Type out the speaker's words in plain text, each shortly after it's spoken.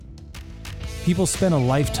People spend a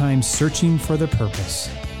lifetime searching for their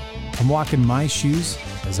purpose. I'm walking my shoes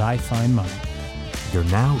as I find mine. You're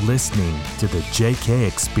now listening to the JK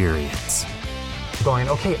Experience. Going,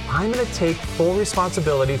 okay, I'm going to take full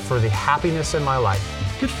responsibility for the happiness in my life.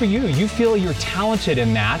 Good for you. You feel you're talented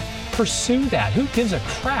in that. Pursue that. Who gives a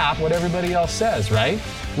crap what everybody else says, right?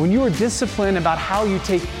 When you are disciplined about how you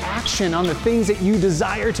take action on the things that you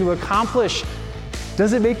desire to accomplish,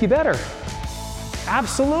 does it make you better?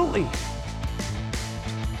 Absolutely.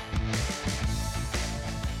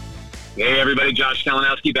 Hey everybody, Josh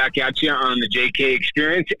Kalinowski back at you on the JK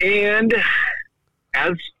Experience, and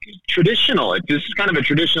as traditional, this is kind of a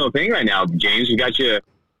traditional thing right now, James. We got you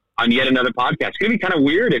on yet another podcast. It's gonna be kind of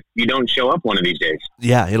weird if you don't show up one of these days.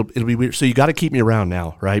 Yeah, it'll be weird. So you got to keep me around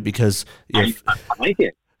now, right? Because if, I like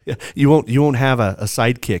it. You won't have a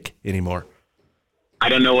sidekick anymore. I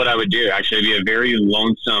don't know what I would do. Actually, it'd be a very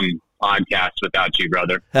lonesome podcast without you,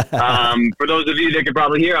 brother. For those of you that could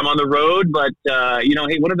probably hear, I'm on the road, but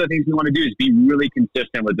hey, one of the things we want to do is be really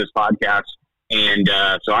consistent with this podcast. And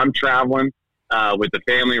so I'm traveling with the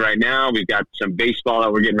family right now. We've got some baseball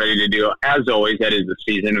that we're getting ready to do. As always, that is the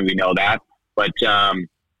season, and we know that. But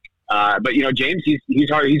James, he's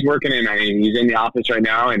hard. He's working he's in the office right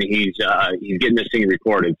now, and he's getting this thing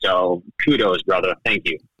recorded. So kudos, brother. Thank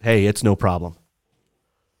you. Hey, it's no problem.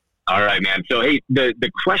 All right, man. So, hey,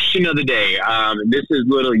 the question of the day, this is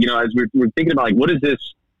little, as we're thinking about, like, what is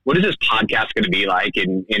this podcast going to be like?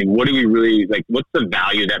 And what do we really, like, what's the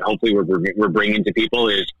value that hopefully we're bringing to people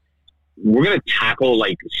is we're going to tackle,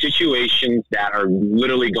 like, situations that are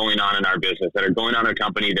literally going on in our business, that are going on in our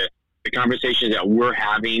company, the conversations that we're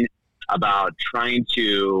having about trying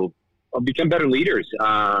to become better leaders,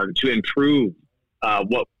 to improve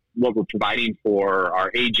what we're providing for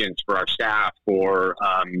our agents, for our staff, for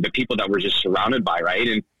the people that we're just surrounded by,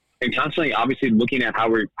 right? And constantly, obviously, looking at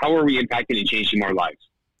how are we impacting and changing more lives.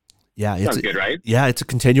 Yeah, sounds good, right? Yeah, it's a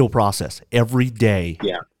continual process every day.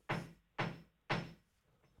 Yeah.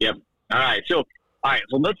 Yep. All right. So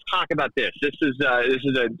let's talk about this. This is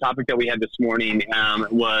a topic that we had this morning.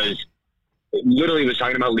 Was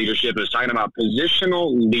talking about leadership. It was talking about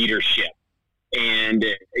positional leadership, and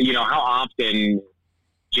how often,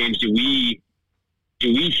 James, do we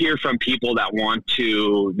hear from people that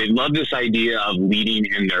they love this idea of leading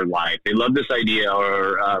in their life. They love this idea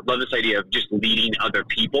of just leading other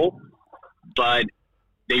people, but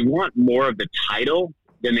they want more of the title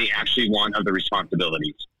than they actually want of the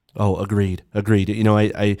responsibilities. Oh, agreed.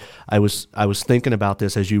 I was thinking about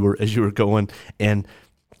this as you were going, and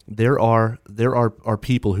there are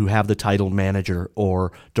people who have the title manager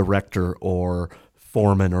or director or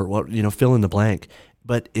foreman or what, fill in the blank.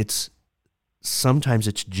 But sometimes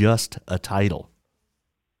it's just a title.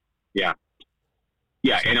 Yeah.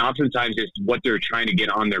 Yeah. And oftentimes it's what they're trying to get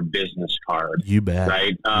on their business card. You bet.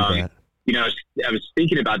 Right. You bet. I was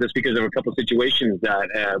thinking about this because there were a couple of situations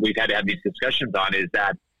that we've had to have these discussions on is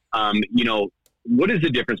that, what is the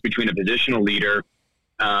difference between a positional leader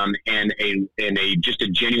and a just a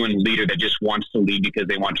genuine leader that just wants to lead because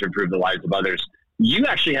they want to improve the lives of others? You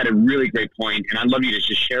actually had a really great point, and I'd love you to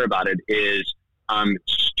just share about it, is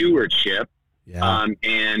stewardship,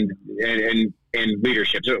 and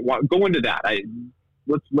leadership. So go into that.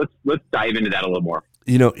 Let's dive into that a little more.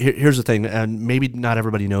 Here's the thing, and maybe not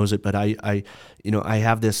everybody knows it, but I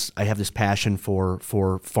have this passion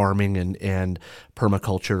for farming and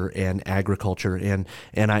permaculture and agriculture, and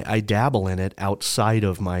I dabble in it outside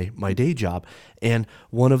of my day job. And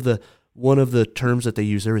one of the terms that they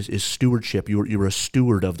use there is stewardship. You're a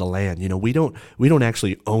steward of the land. We don't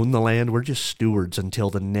actually own the land. We're just stewards until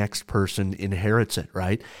the next person inherits it,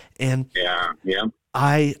 right? And yeah.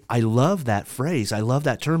 I love that phrase. I love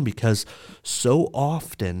that term because so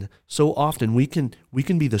often we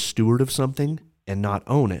can be the steward of something and not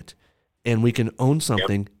own it, and we can own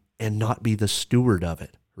something and not be the steward of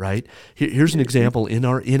it, right? Here's an example in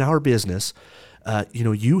our business.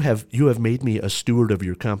 You have made me a steward of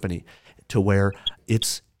your company, to where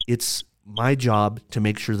it's my job to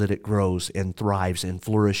make sure that it grows and thrives and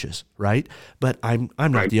flourishes, right? But I'm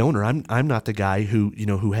not the owner. I'm not the guy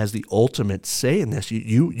who has the ultimate say in this.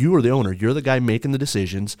 You are the owner. You're the guy making the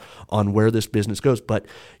decisions on where this business goes. But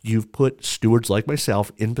you've put stewards like myself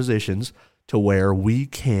in positions to where we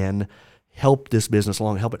can help this business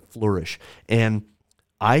along, help it flourish. And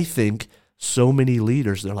I think so many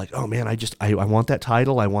leaders, they're like, oh man, I want that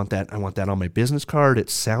title. I want that on my business card. It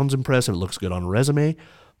sounds impressive. It looks good on a resume.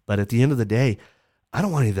 But at the end of the day, I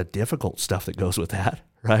don't want any of the difficult stuff that goes with that,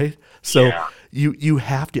 right? So you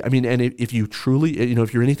have to, and if you truly,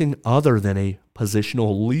 if you're anything other than a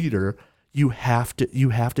positional leader, you have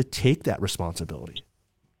to take that responsibility.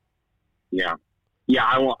 Yeah. Yeah.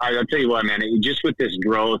 I'll tell you what, man, just with this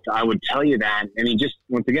growth, I would tell you that, I mean, just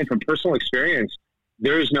once again, from personal experience,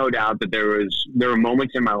 there is no doubt that there were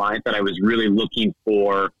moments in my life that I was really looking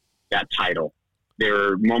for that title. There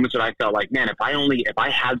were moments that I felt like, man, if I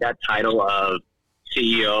had that title of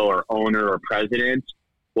CEO or owner or president,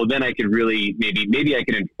 well, then I could really, maybe I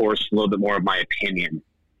could enforce a little bit more of my opinion.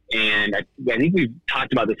 And I think we've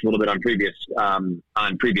talked about this a little bit on previous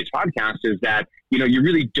podcasts, is that, you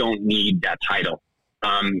really don't need that title.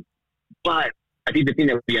 But I think the thing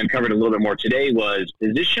that we uncovered a little bit more today was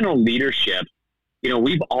positional leadership.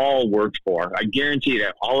 We've all worked for, I guarantee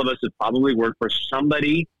that all of us have probably worked for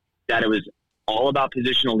somebody that it was all about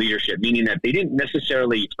positional leadership, meaning that they didn't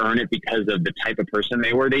necessarily earn it because of the type of person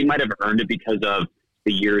they were. They might have earned it because of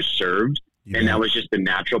the years served. Yeah. And that was just the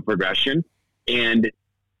natural progression. And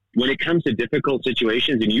when it comes to difficult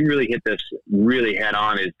situations, and you really hit this really head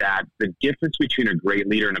on, is that the difference between a great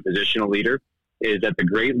leader and a positional leader is that the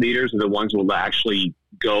great leaders are the ones who will actually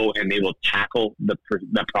go and they will tackle the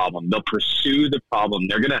problem. They'll pursue the problem.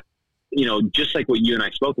 They're going to, just like what you and I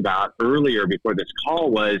spoke about earlier before this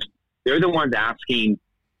call, was they're the ones asking,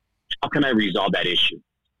 how can I resolve that issue?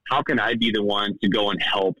 How can I be the one to go and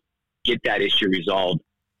help get that issue resolved?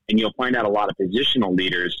 And you'll find out a lot of positional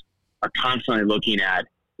leaders are constantly looking at,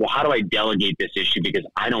 well, how do I delegate this issue because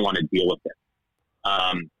I don't want to deal with it?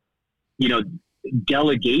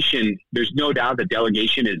 Delegation, there's no doubt that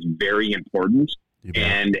delegation is very important.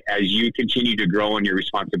 And as you continue to grow in your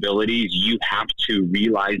responsibilities, you have to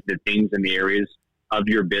realize the things in the areas of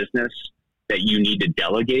your business that you need to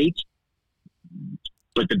delegate.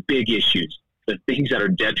 But the big issues, the things that are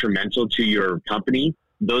detrimental to your company,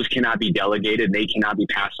 those cannot be delegated. They cannot be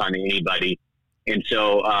passed on to anybody. And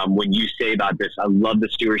so when you say about this, I love the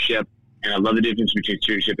stewardship, and I love the difference between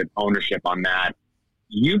stewardship and ownership on that.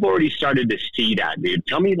 You've already started to see that, dude.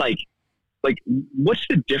 Tell me, like what's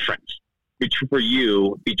the difference for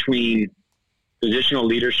you between positional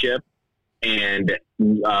leadership and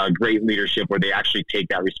great leadership, where they actually take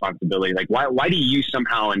that responsibility? Like, why do you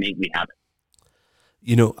somehow innately have it?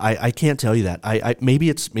 I can't tell you that. I maybe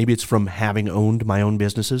it's from having owned my own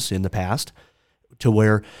businesses in the past, to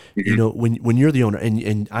where, when you're the owner,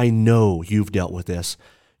 and I know you've dealt with this,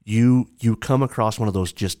 you come across one of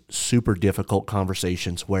those just super difficult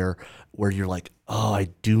conversations where you're like, oh,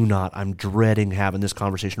 I'm dreading having this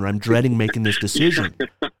conversation, or I'm dreading making this decision,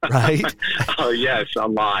 right? Oh yes, a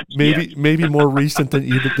lot. Maybe more recent than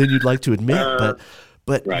you'd like to admit,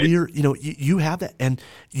 but right. You have that, and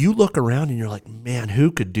you look around and you're like, man,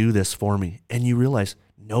 who could do this for me? And you realize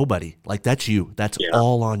nobody. Like, that's you. That's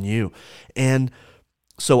all on you. And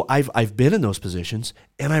so I've been in those positions,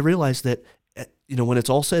 and I realized that, when it's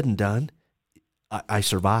all said and done, I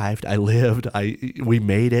survived. I lived. We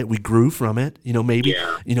made it. We grew from it.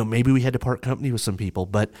 Maybe we had to part company with some people,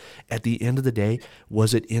 but at the end of the day,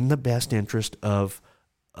 was it in the best interest of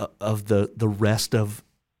the rest of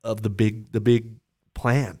the big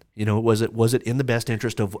plan? Was it in the best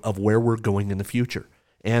interest of where we're going in the future?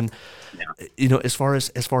 And as far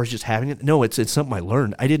as just having it, no, it's something I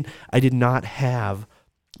learned. I did not have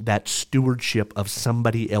that stewardship of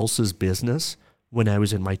somebody else's business when I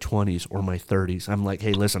was in my 20s or my 30s. I'm like,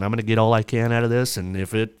 hey, listen, I'm going to get all I can out of this, and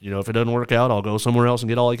if it doesn't work out, I'll go somewhere else and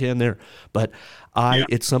get all I can there. But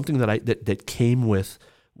it's something that came with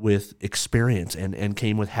experience and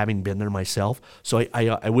came with having been there myself. So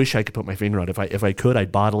I wish I could put my finger on it. If I could,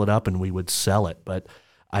 I'd bottle it up and we would sell it. But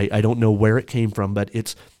I don't know where it came from, but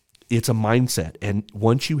it's a mindset. And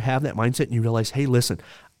once you have that mindset and you realize, hey, listen,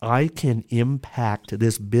 I can impact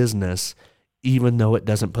this business even though it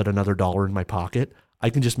doesn't put another dollar in my pocket.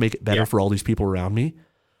 I can just make it better for all these people around me.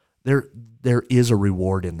 There is a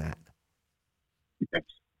reward in that.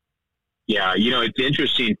 Yeah, it's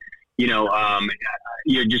interesting.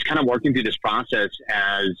 You're just kind of working through this process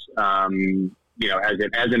as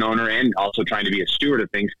as an owner, and also trying to be a steward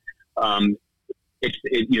of things.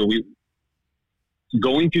 We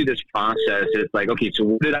going through this process. It's like, okay, so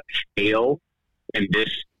what did I fail in this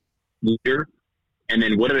leader? And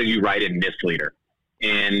then what did I do right in this leader?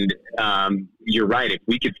 And you're right. If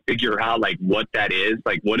we could figure out like what that is,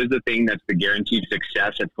 like what is the thing that's the guaranteed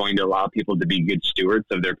success that's going to allow people to be good stewards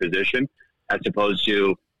of their position, as opposed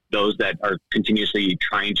to those that are continuously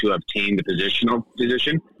trying to obtain the positional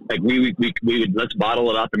position. Like we would, let's bottle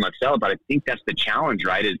it up and let's sell it. But I think that's the challenge,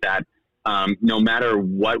 right? Is that no matter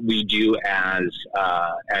what we do as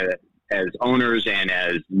owners and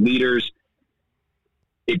as leaders,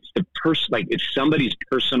 it's it's somebody's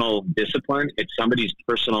personal discipline. It's somebody's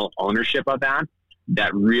personal ownership of that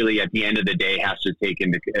really at the end of the day has to take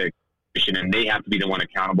into consideration, and they have to be the one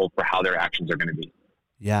accountable for how their actions are going to be.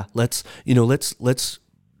 Yeah. Let's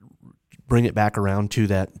bring it back around to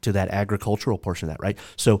that agricultural portion of that, right?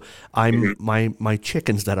 So my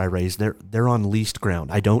chickens that I raise, they're on leased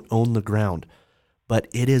ground. I don't own the ground, but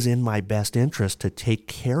it is in my best interest to take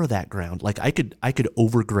care of that ground. Like I could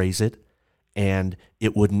overgraze it, and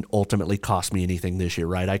it wouldn't ultimately cost me anything this year,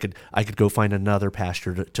 right? I could go find another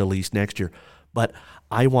pasture to lease next year. But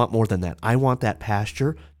I want more than that. I want that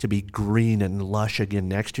pasture to be green and lush again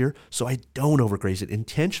next year, so I don't overgraze it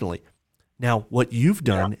intentionally. Now, what you've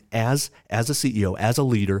done as a CEO, as a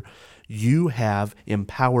leader, you have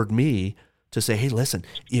empowered me to say, hey, listen,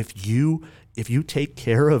 if you take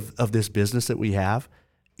care of this business that we have,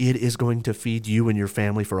 it is going to feed you and your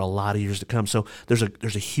family for a lot of years to come. So there's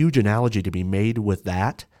a huge analogy to be made with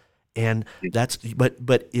that. And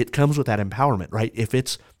but it comes with that empowerment, right?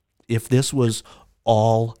 If this was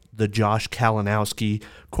all the Josh Kalinowski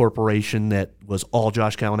Corporation that was all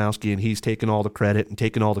Josh Kalinowski and he's taking all the credit and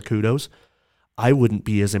taking all the kudos, I wouldn't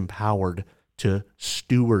be as empowered to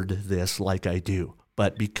steward this like I do.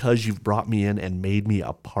 But because you've brought me in and made me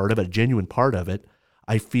a part of it, a genuine part of it,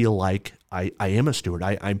 I feel like I am a steward.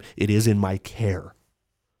 It is in my care.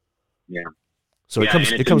 Yeah. So it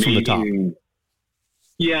comes from the top.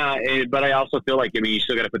 Yeah, but I also feel like, you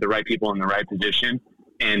still got to put the right people in the right position,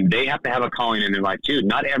 and they have to have a calling in their life too.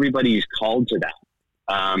 Not everybody is called to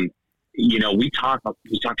that. We talk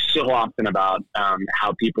so often about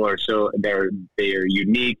how people are they're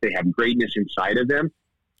unique. They have greatness inside of them,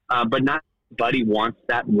 but not everybody wants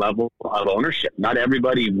that level of ownership. Not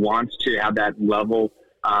everybody wants to have that level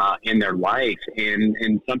in their life,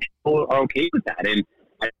 and some people are okay with that. And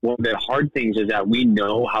one of the hard things is that we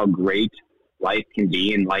know how great life can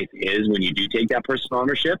be and life is when you do take that personal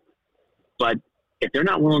ownership, but if they're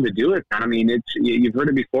not willing to do it, you've heard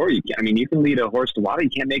it before. You can lead a horse to water.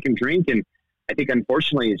 You can't make him drink. And I think,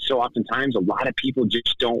 unfortunately, so oftentimes a lot of people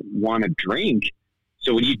just don't want to drink.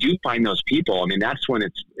 So when you do find those people, that's when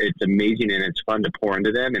it's amazing and it's fun to pour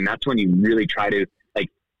into them. And that's when you really try to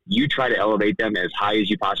elevate them as high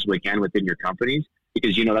as you possibly can within your companies,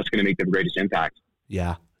 because that's going to make the greatest impact.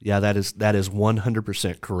 Yeah, that is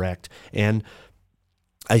 100% correct. And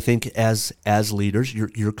I think as leaders,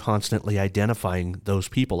 you're constantly identifying those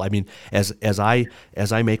people. As I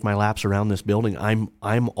make my laps around this building,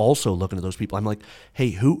 I'm also looking at those people. I'm like,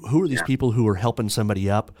 hey, who are these people who are helping somebody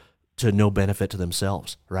up to no benefit to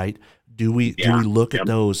themselves, right? Do we look at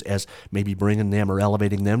those as maybe bringing them or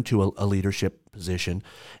elevating them to a leadership position?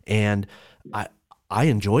 And I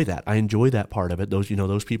enjoy that. I enjoy that part of it. Those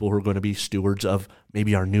people who are going to be stewards of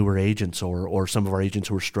maybe our newer agents or some of our agents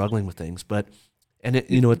who are struggling with things, but. And at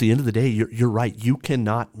the end of the day, you're right. You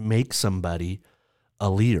cannot make somebody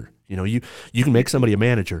a leader. You can make somebody a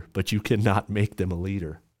manager, but you cannot make them a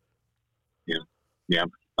leader. Yeah.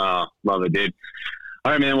 Love it, dude.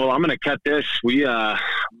 All right, man. Well, I'm going to cut this.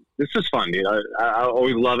 This is fun, dude. I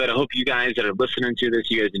always love it. I hope you guys that are listening to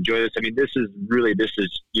this, you guys enjoy this. This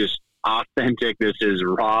is just authentic. This is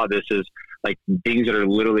raw. This is like things that are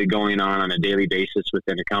literally going on a daily basis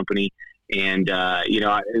within a company. And, I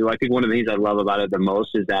think one of the things I love about it the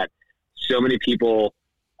most is that so many people,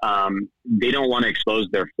 they don't want to expose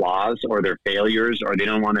their flaws or their failures, or they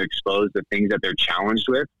don't want to expose the things that they're challenged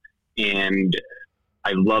with. And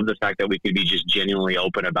I love the fact that we could be just genuinely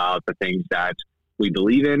open about the things that we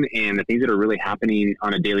believe in and the things that are really happening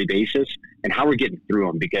on a daily basis and how we're getting through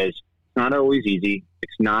them, because it's not always easy.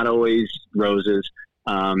 It's not always roses.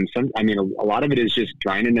 A lot of it is just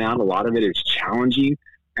grinding it out. A lot of it is challenging.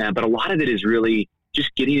 But a lot of it is really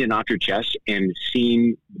just getting it off your chest and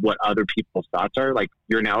seeing what other people's thoughts are. Like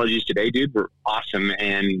your analogies today, dude, were awesome.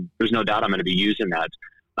 And there's no doubt I'm going to be using that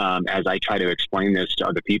as I try to explain this to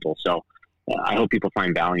other people. So I hope people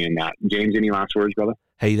find value in that. James, any last words, brother?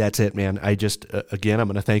 Hey, that's it, man. I just, again, I'm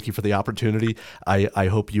going to thank you for the opportunity. I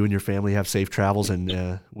hope you and your family have safe travels,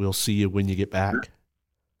 and we'll see you when you get back.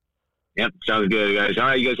 Yep, sounds good, guys. All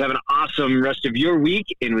right, you guys have an awesome rest of your week,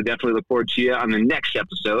 and we definitely look forward to you on the next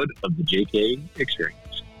episode of the JK Experience.